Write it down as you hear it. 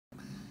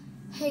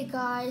Hey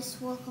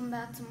guys, welcome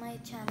back to my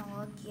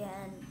channel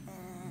again,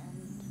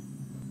 and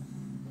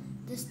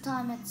this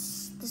time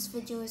this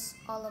video is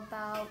all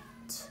about,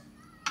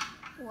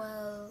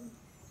 well,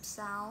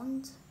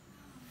 sound.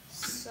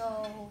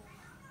 So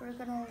we're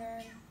gonna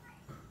learn,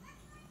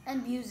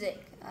 and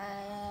music.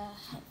 I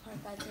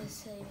forgot to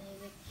say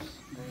music.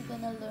 We're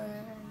gonna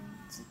learn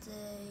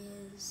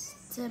today is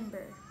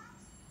timbre.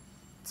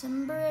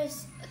 Timbre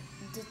is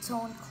the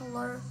tone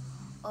color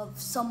of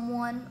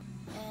someone,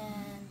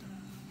 and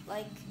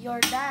like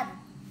your daddy,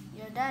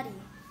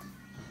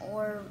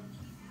 or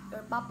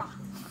your papa.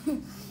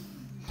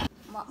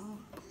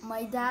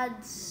 my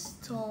dad's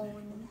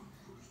tone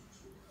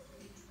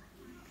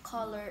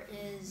color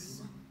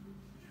is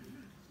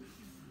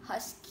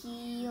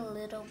husky, a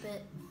little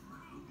bit.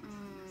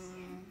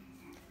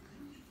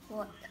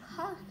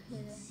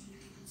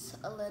 It's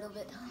a little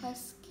bit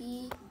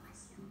husky,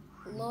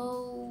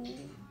 low.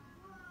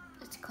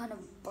 It's kind of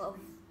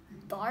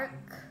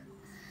darkish.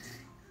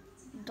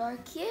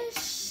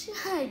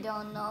 I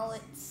don't know.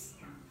 It's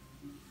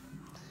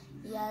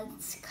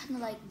kind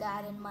of like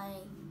that. And my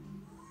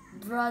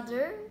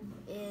brother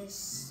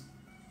is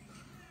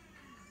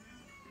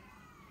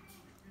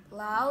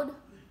loud.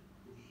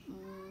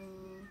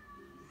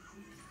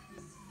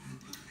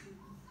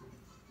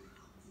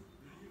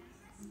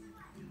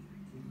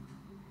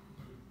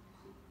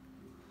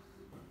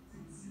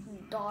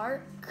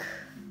 Dark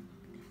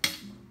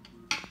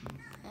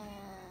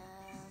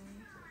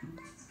and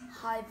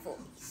high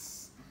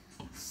voice.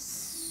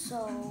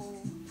 So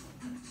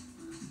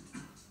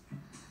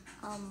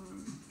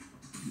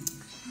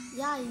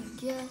yeah, I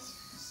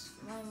guess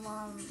my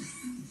mom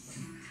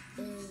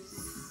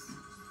is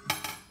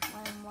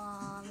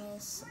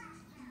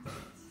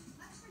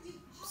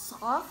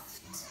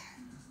soft,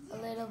 a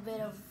little bit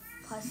of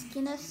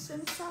huskiness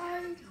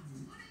inside,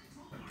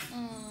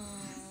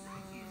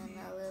 and a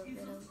little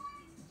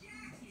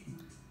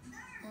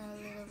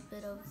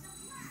bit of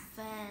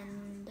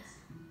fend.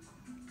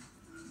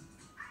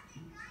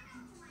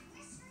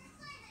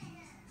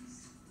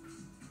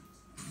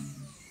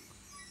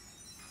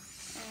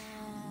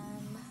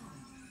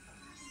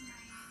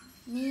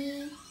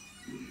 Me,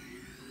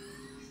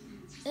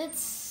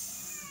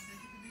 it's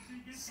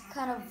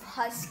kind of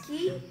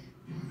husky,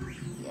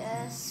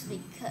 yes,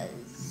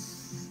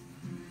 because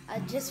I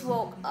just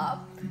woke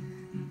up,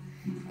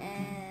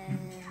 and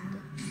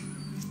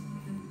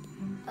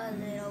a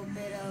little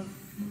bit of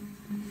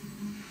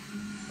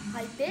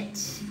high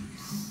pitch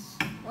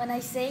when I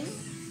sing.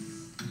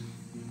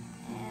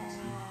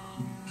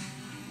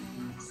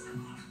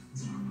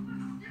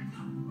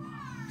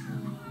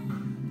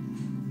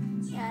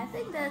 Yeah, I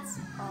think that's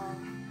all.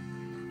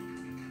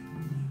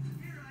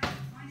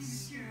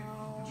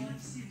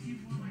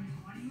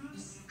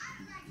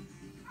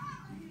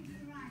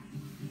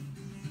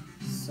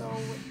 So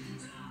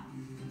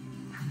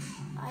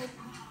I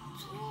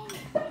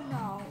don't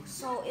know.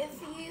 So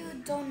if you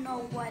don't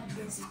know what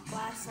this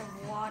glass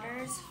of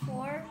water is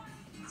for,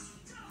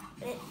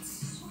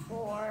 it's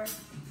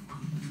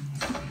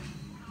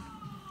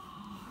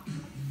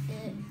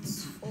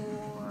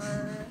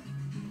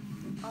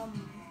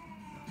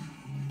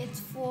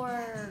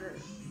for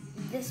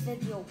this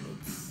video.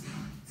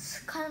 It's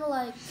kind of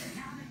like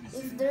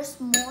if there's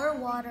more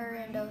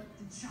water in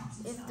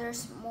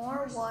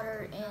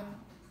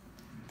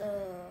the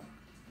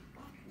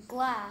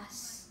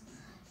glass,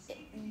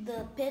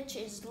 the pitch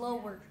is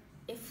lower.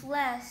 If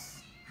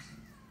less,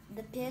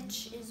 the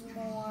pitch is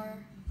more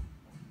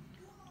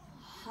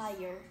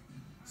higher.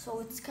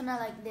 So it's kind of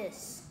like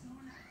this.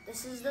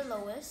 This is the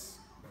lowest.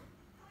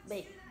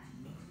 Wait,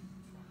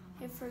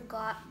 I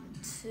forgot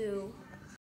to